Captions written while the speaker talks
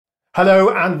Hello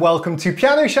and welcome to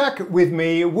Piano Shack with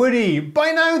me, Woody.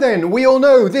 By now then, we all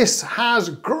know this has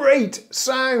great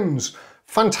sounds,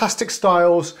 fantastic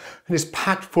styles, and is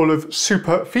packed full of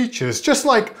super features, just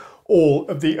like all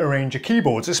of the Arranger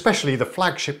keyboards, especially the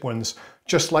flagship ones,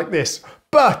 just like this.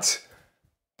 But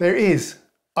there is,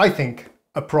 I think,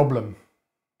 a problem.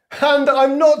 And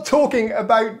I'm not talking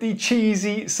about the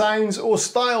cheesy sounds or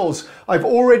styles. I've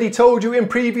already told you in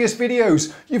previous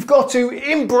videos, you've got to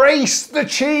embrace the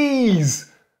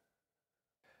cheese.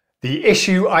 The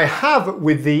issue I have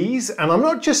with these, and I'm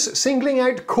not just singling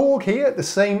out Korg here, the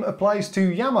same applies to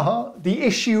Yamaha. The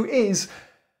issue is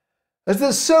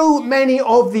that so many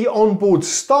of the onboard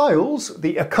styles,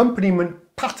 the accompaniment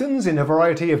patterns in a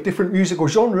variety of different musical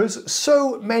genres,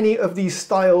 so many of these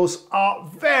styles are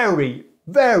very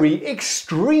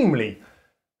extremely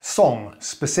song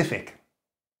specific.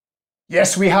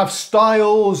 Yes, we have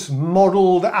styles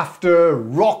modelled after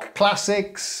rock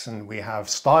classics, and we have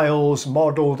styles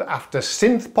modelled after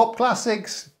synth pop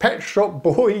classics, Pet Shop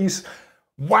Boys,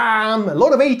 Wham, a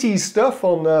lot of 80s stuff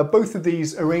on both of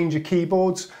these Arranger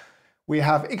keyboards. We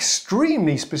have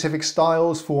extremely specific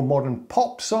styles for modern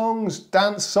pop songs,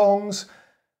 dance songs,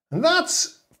 and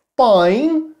that's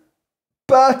fine,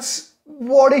 but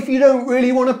what if you don't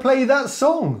really want to play that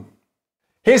song?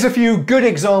 Here's a few good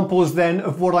examples then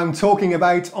of what I'm talking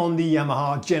about on the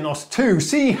Yamaha GENOS 2.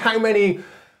 See how many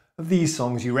of these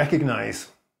songs you recognise.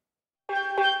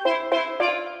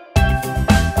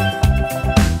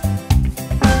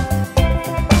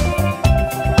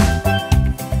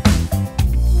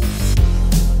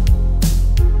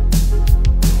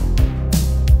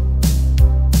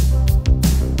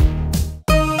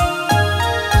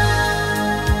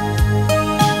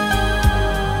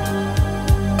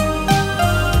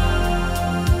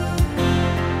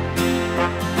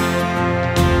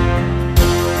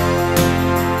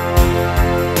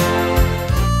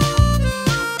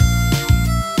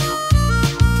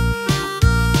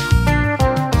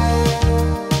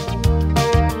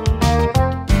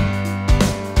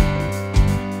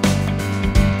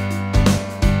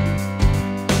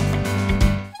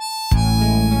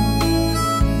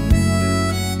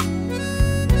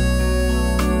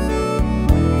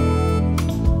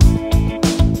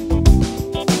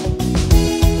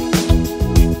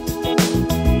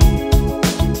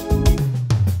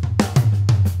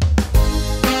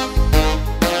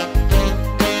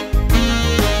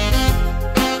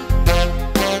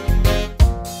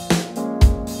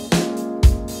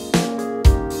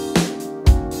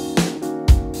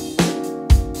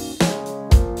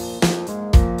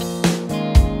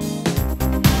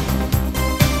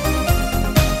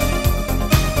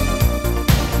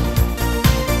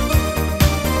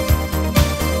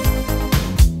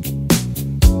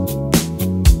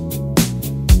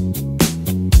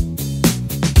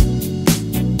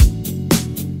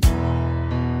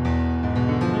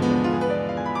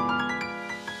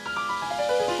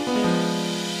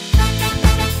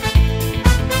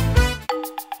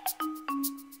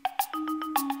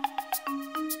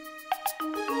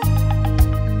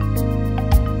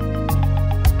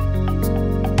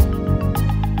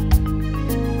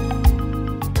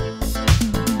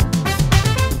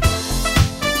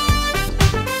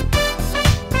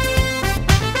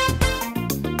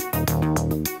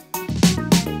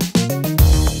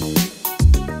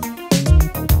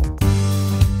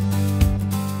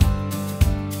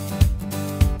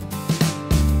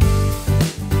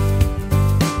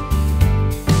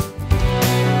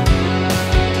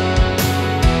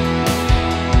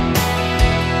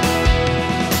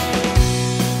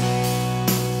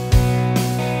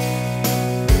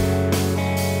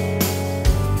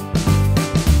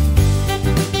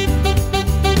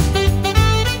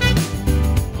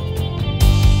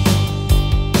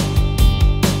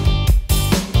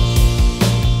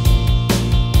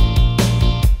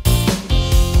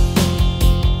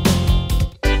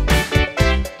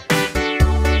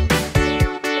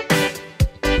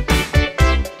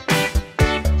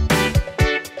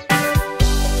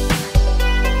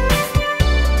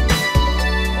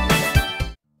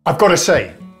 I've got to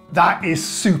say, that is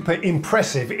super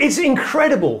impressive. It's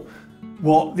incredible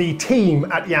what the team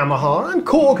at Yamaha and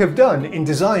Korg have done in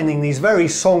designing these very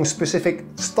song-specific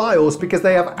styles, because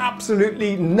they have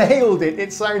absolutely nailed it.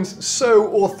 It sounds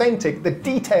so authentic. The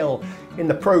detail in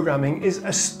the programming is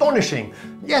astonishing.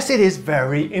 Yes, it is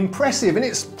very impressive, and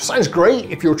it sounds great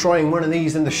if you're trying one of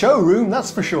these in the showroom, that's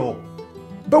for sure.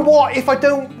 But what if I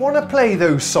don't want to play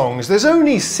those songs? There's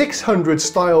only 600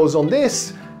 styles on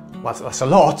this. Well, that's a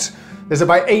lot. There's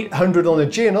about 800 on the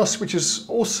GENOS, which is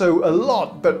also a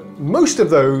lot, but most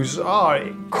of those are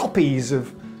copies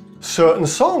of certain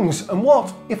songs? And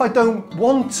what if I don't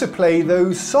want to play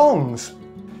those songs?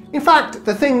 In fact,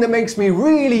 the thing that makes me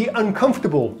really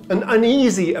uncomfortable and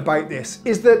uneasy about this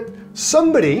is that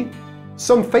somebody,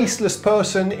 some faceless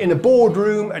person in a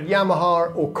boardroom at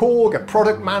Yamaha or Korg, a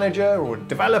product manager or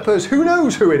developers, who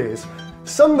knows who it is,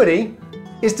 somebody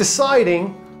is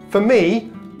deciding for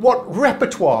me what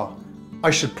repertoire I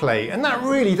should play. And that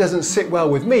really doesn't sit well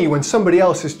with me when somebody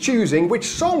else is choosing which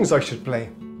songs I should play.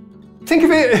 Think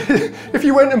of it, if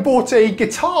you went and bought a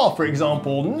guitar, for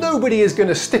example, nobody is going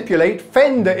to stipulate,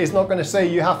 Fender is not going to say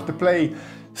you have to play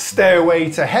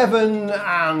Stairway to Heaven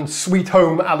and Sweet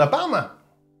Home Alabama.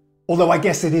 Although I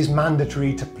guess it is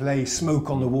mandatory to play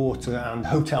Smoke on the Water and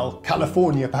Hotel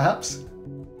California, perhaps.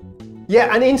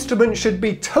 Yeah, an instrument should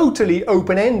be totally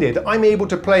open-ended. I'm able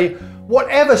to play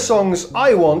whatever songs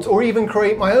I want, or even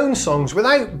create my own songs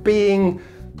without being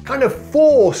kind of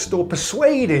forced or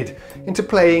persuaded into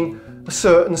playing a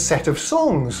certain set of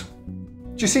songs.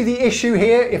 Do you see the issue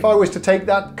here? If I was to take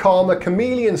that Karma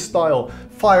Chameleon style,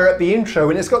 fire up the intro,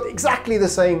 and it's got exactly the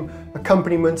same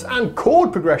accompaniment and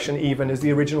chord progression even as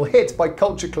the original hit by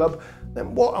Culture Club,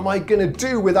 then what am I going to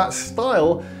do with that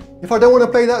style if I don't want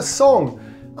to play that song?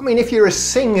 I mean, if you're a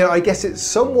singer, I guess it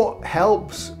somewhat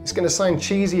helps. It's going to sound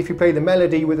cheesy if you play the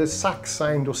melody with a sax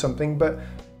sound or something, but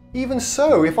even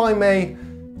so, if I'm a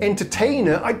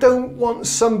entertainer, I don't want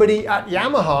somebody at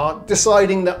Yamaha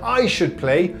deciding that I should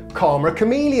play Karma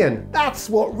Chameleon. That's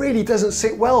what really doesn't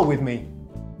sit well with me.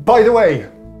 By the way,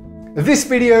 this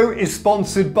video is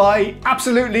sponsored by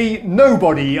absolutely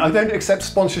nobody. I don't accept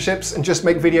sponsorships and just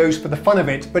make videos for the fun of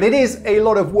it, but it is a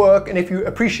lot of work, and if you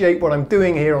appreciate what I'm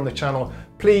doing here on the channel,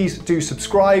 please do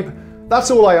subscribe.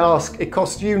 That's all I ask. It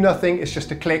costs you nothing, it's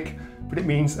just a click, but it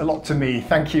means a lot to me.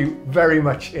 Thank you very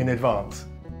much in advance.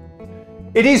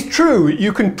 It is true,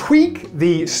 you can tweak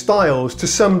the styles to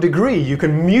some degree. You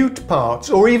can mute parts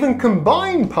or even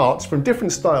combine parts from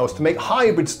different styles to make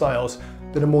hybrid styles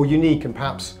that are more unique and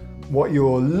perhaps what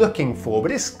you're looking for.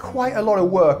 But it's quite a lot of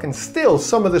work, and still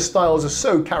some of the styles are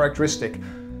so characteristic,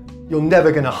 you're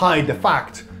never going to hide the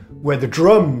fact where the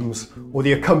drums or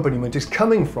the accompaniment is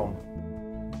coming from.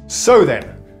 So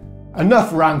then,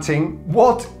 enough ranting.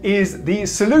 What is the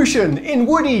solution in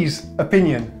Woody's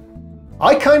opinion?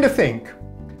 I kind of think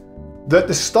that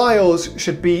the styles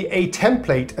should be a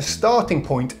template, a starting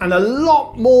point, and a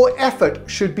lot more effort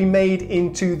should be made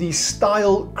into the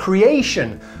style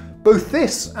creation. Both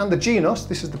this and the GENOS,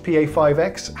 this is the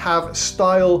PA5X, have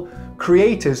style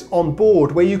creators on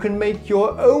board where you can make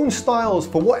your own styles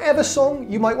for whatever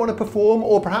song you might want to perform,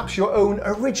 or perhaps your own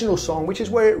original song, which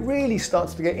is where it really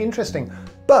starts to get interesting.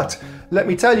 But let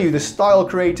me tell you, the style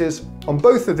creators on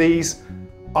both of these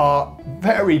are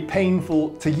very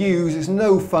painful to use. It's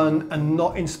no fun and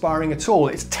not inspiring at all.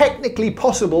 It's technically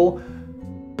possible,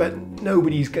 but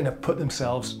nobody's going to put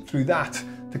themselves through that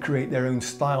to create their own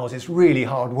styles. It's really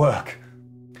hard work.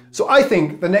 So I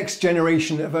think the next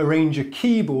generation of arranger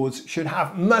keyboards should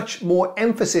have much more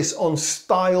emphasis on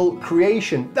style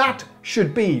creation. That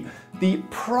should be the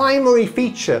primary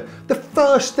feature, the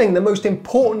first thing, the most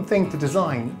important thing to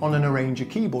design on an arranger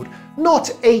keyboard. Not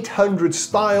 800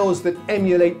 styles that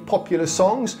emulate popular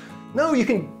songs. No, you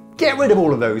can get rid of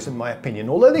all of those, in my opinion.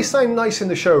 Although they sound nice in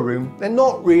the showroom, they're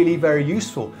not really very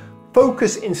useful.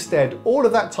 Focus instead all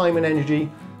of that time and energy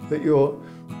that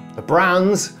the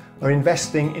brands are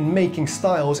investing in making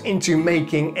styles into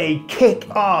making a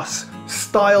kick-ass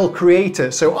style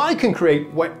creator. So I can create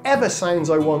whatever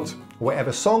sounds I want,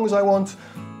 whatever songs I want,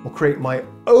 or create my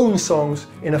own songs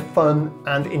in a fun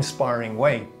and inspiring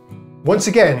way. Once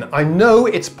again, I know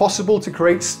it's possible to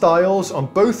create styles on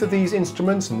both of these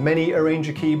instruments and many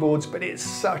arranger keyboards, but it's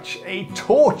such a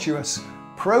tortuous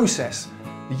process.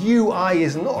 The UI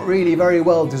is not really very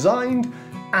well designed,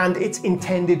 and it's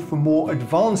intended for more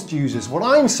advanced users. What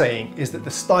I'm saying is that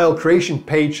the style creation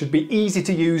page should be easy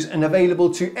to use and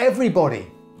available to everybody.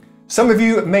 Some of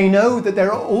you may know that there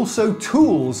are also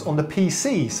tools on the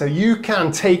PC, so you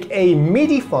can take a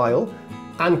MIDI file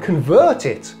and convert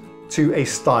it to a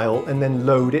style and then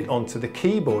load it onto the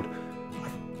keyboard.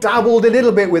 I've dabbled a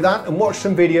little bit with that and watched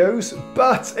some videos,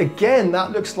 but again,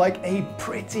 that looks like a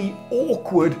pretty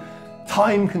awkward,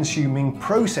 time-consuming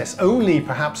process, only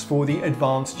perhaps for the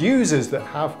advanced users that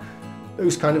have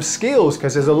those kind of skills,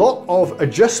 because there's a lot of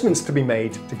adjustments to be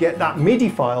made to get that MIDI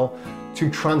file to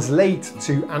translate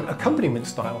to an accompaniment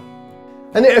style.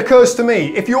 And it occurs to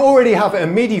me, if you already have a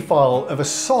MIDI file of a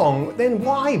song, then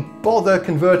why bother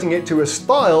converting it to a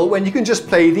style when you can just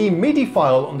play the MIDI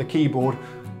file on the keyboard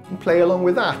and play along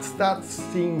with that? That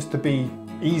seems to be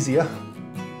easier.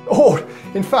 Or,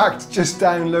 in fact, just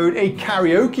download a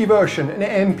karaoke version,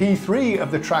 an MP3 of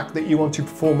the track that you want to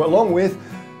perform along with.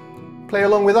 Play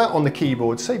along with that on the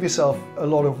keyboard, save yourself a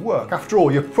lot of work. After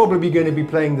all, you're probably going to be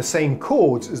playing the same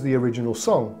chords as the original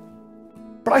song.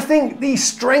 But I think the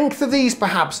strength of these,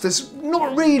 perhaps, that's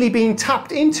not really being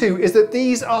tapped into, is that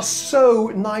these are so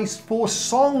nice for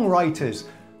songwriters.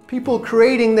 People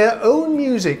creating their own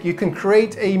music. You can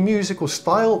create a musical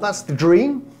style, that's the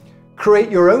dream.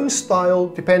 Create your own style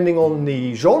depending on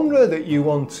the genre that you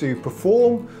want to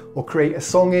perform or create a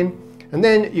song in. And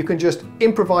then you can just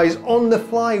improvise on the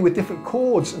fly with different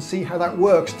chords and see how that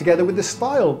works together with the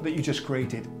style that you just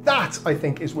created. That, I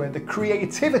think, is where the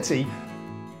creativity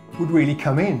would really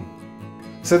come in.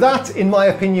 So that, in my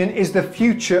opinion, is the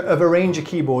future of arranger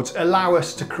keyboards. Allow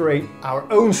us to create our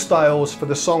own styles for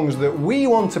the songs that we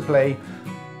want to play,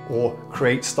 or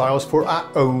create styles for our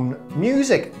own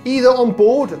music. Either on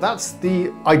board, that's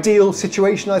the ideal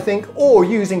situation, I think, or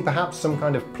using perhaps some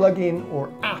kind of plugin or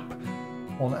app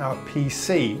on our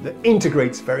PC that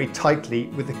integrates very tightly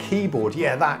with the keyboard.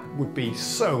 Yeah, that would be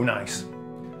so nice.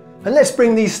 And let's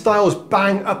bring these styles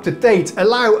bang up to date.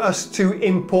 Allow us to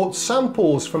import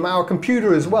samples from our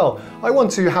computer as well. I want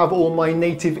to have all my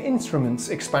native instruments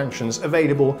expansions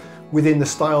available within the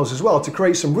styles as well to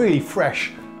create some really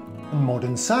fresh and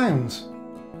modern sounds.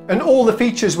 And all the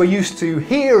features we're used to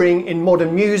hearing in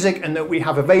modern music and that we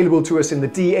have available to us in the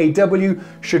DAW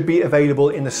should be available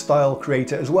in the style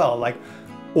creator as well, like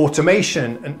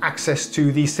automation and access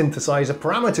to the synthesizer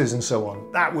parameters and so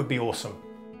on. That would be awesome.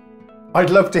 I'd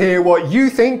love to hear what you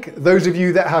think, those of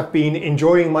you that have been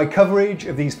enjoying my coverage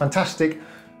of these fantastic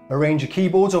arranger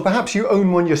keyboards, or perhaps you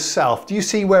own one yourself. Do you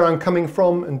see where I'm coming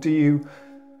from, and do you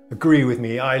agree with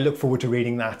me? I look forward to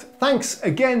reading that. Thanks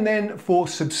again then for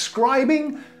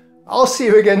subscribing. I'll see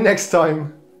you again next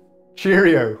time.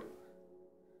 Cheerio.